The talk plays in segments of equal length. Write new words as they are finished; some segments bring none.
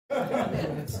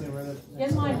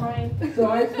Get mine, Brian. So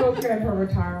I spoke at her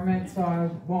retirement, so I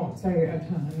won't say a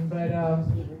ton, but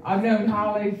I've known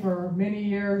Holly for many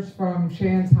years from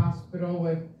Shands Hospital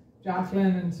with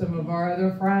Jacqueline and some of our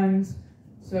other friends.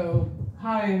 So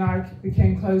Holly and I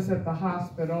became close at the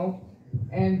hospital,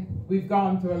 and we've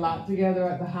gone through a lot together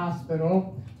at the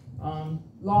hospital.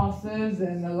 Losses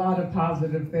and a lot of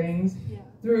positive things. Yeah.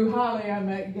 Through Holly, I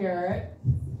met Garrett.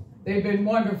 They've been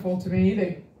wonderful to me.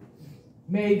 They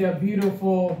made a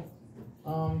beautiful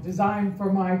design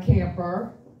for my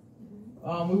camper.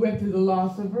 We went through the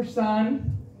loss of her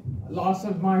son, loss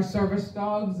of my service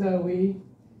dog, Zoe,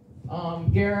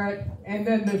 Garrett, and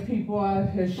then the people at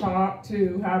his shop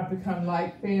too have become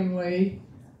like family.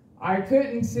 I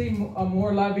couldn't see a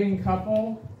more loving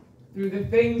couple. Through the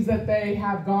things that they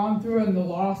have gone through, and the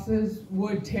losses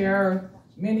would tear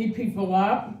many people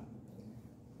up,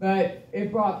 but it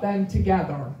brought them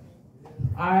together.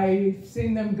 I've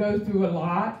seen them go through a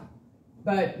lot,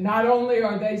 but not only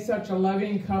are they such a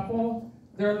loving couple,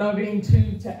 they're loving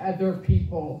too to other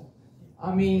people.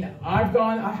 I mean, I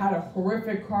had a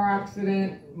horrific car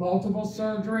accident, multiple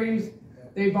surgeries.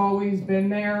 They've always been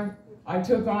there. I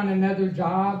took on another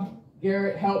job.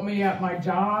 Garrett helped me at my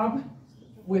job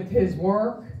with his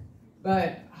work,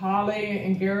 but Holly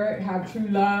and Garrett have true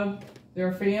love.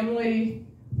 They're family.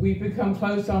 We've become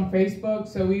close on Facebook,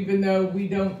 so even though we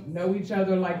don't know each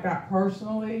other like that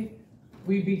personally,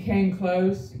 we became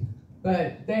close.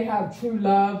 But they have true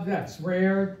love that's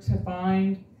rare to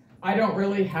find. I don't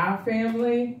really have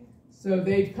family, so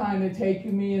they've kind of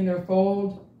taken me in their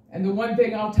fold. And the one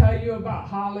thing I'll tell you about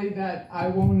Holly that I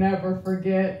will never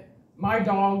forget, my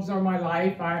dogs are my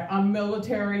life. I'm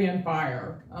military and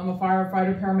fire. I'm a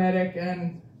firefighter, paramedic,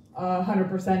 and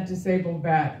 100% disabled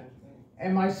vet.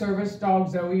 And my service dog,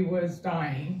 Zoe, was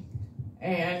dying.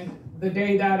 And the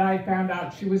day that I found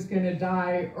out she was going to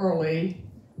die early,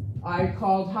 I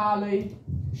called Holly.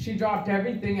 She dropped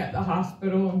everything at the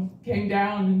hospital and came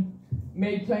down and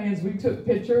made plans. We took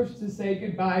pictures to say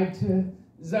goodbye to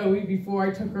Zoe before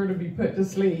I took her to be put to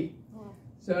sleep.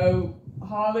 So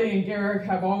Holly and Garrett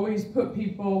have always put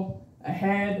people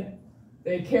ahead.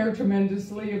 They care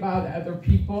tremendously about other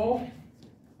people,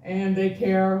 and they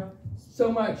care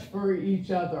so much for each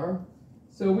other.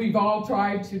 So we've all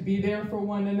tried to be there for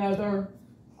one another.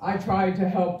 I tried to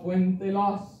help when they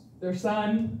lost their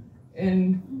son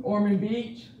in Ormond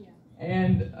Beach,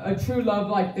 and a true love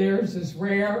like theirs is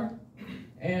rare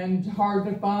and hard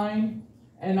to find.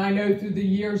 And I know through the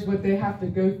years what they have to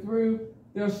go through,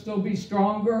 they'll still be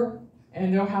stronger,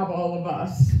 and they'll have all of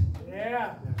us.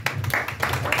 Yeah.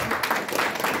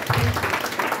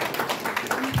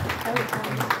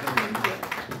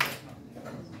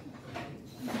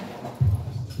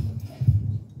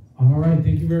 All right,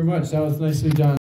 thank you very much. That was nicely done.